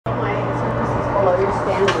Hello, you're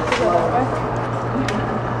standing slow.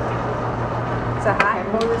 So hi.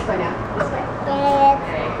 Okay, go this way now. This way.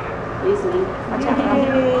 Easy.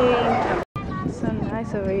 It's so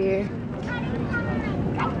nice over here.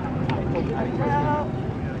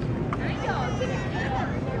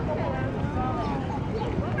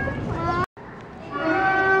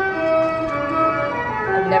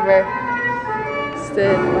 I've never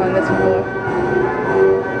stood on this before.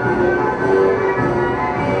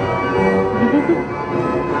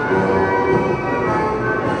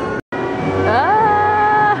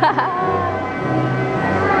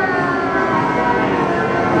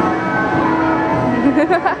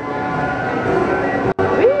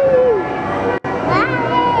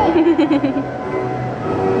 It's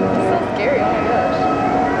so scary, oh my gosh.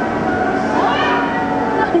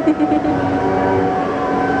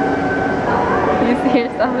 You see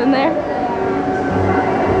yourself in there?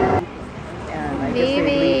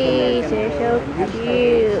 Baby, you're so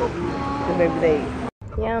cute.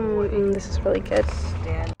 Yum, this is really good.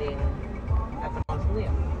 Standing at the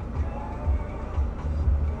mausoleum.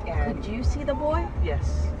 And Did you see the boy?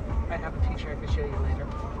 yes, I have a picture I can show you later.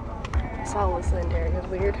 I saw Whistling Derek, it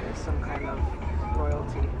was weird. There's some kind of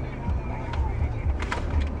royalty.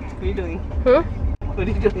 What are you doing? Huh? What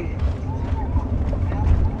are you doing?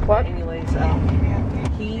 What? Anyways,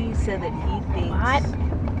 he said that he thinks What?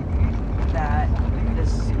 that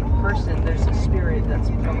this person, there's a spirit that's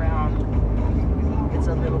around. It's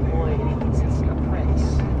a little boy, and he thinks it's a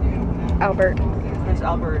prince. Albert. Prince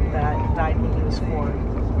Albert that died when he was 4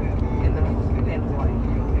 in the Hawaii.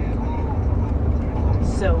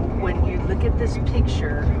 So when you look at this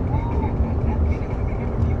picture,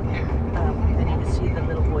 and you can see the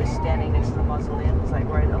little boy standing next to the mausoleum. It's like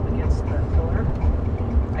right up against the pillar.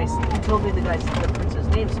 He told me the guy's the prince's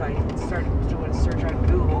name, so I started doing a search on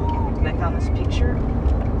Google, and I found this picture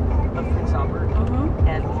of Prince Albert,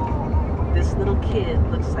 and this little kid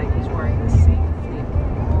looks like he's wearing the same thing.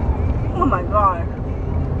 Oh my god!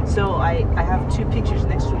 So I have 2 pictures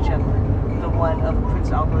next to each other. The one of Prince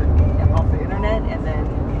Albert off the internet, and then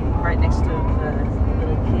right next to the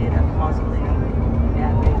little kid at the mausoleum.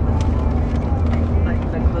 And they look like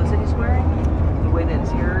the clothes that he's wearing, the way that his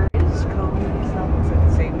hair is combed and stuff, looks like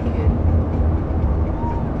the same kid.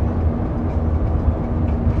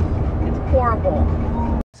 It's horrible.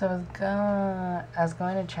 So I was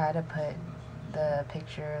going to try to put the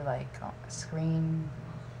picture like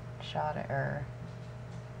screenshot or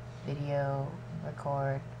video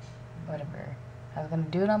record, whatever. I was gonna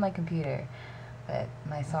do it on my computer, but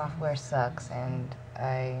my software sucks and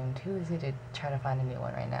I'm too lazy to try to find a new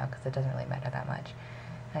one right now because it doesn't really matter that much.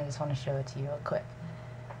 And I just want to show it to you real quick.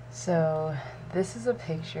 So this is a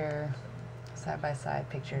picture, side-by-side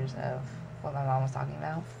pictures of what my mom was talking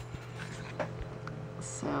about.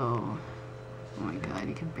 So, oh my god,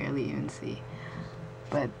 you can barely even see.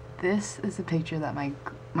 But this is a picture that my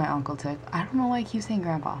uncle took. I don't know why I keep saying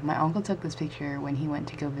grandpa. My uncle took this picture when he went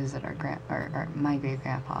to go visit my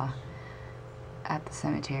great-grandpa at the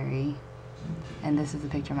cemetery. And this is a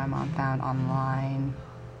picture my mom found online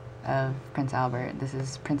of Prince Albert. This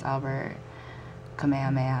is Prince Albert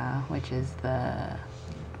Kamehameha, which is the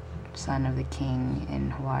son of the king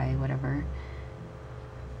in Hawaii, whatever.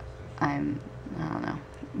 I don't know.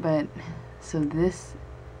 But, so this,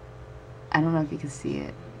 I don't know if you can see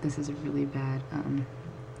it. This is really bad,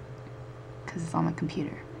 because it's on my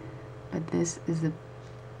computer. But this is the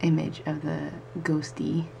image of the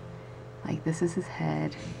ghostie. Like, this is his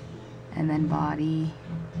head, and then body.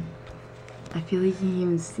 I feel like you can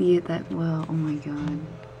even see it that well. Oh my god.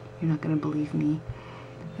 You're not gonna believe me.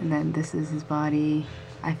 And then this is his body.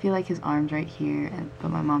 I feel like his arm's right here, but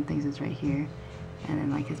my mom thinks it's right here. And then,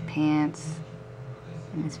 like, his pants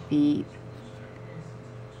and his feet.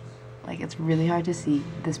 Like, it's really hard to see.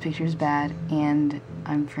 This picture's bad, and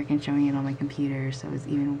I'm freaking showing it on my computer, so it's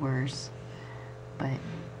even worse. But,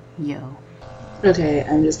 yo. Okay,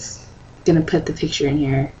 I'm just gonna put the picture in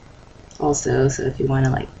here also, so if you want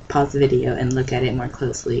to, like, pause the video and look at it more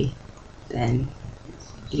closely, then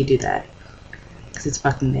you can do that. Because it's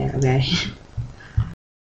fucking there, okay?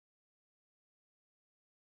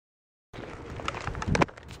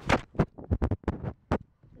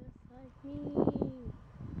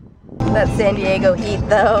 That San Diego heat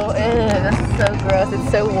though, ugh, that's so gross,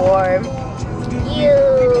 it's so warm. Ew!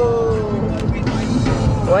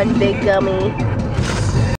 One big gummy.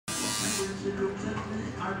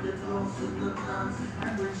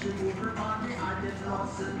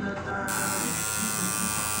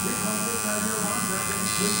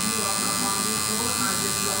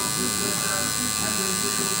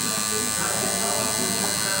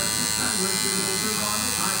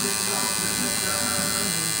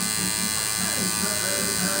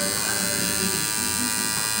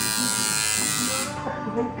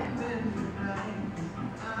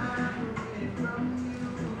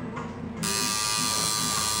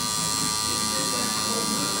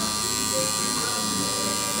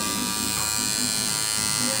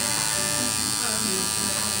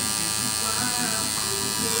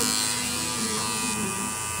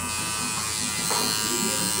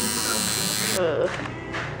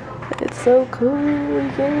 It's so cool.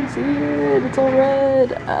 You can't see it. It's all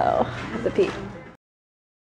red. Ow. I have to pee.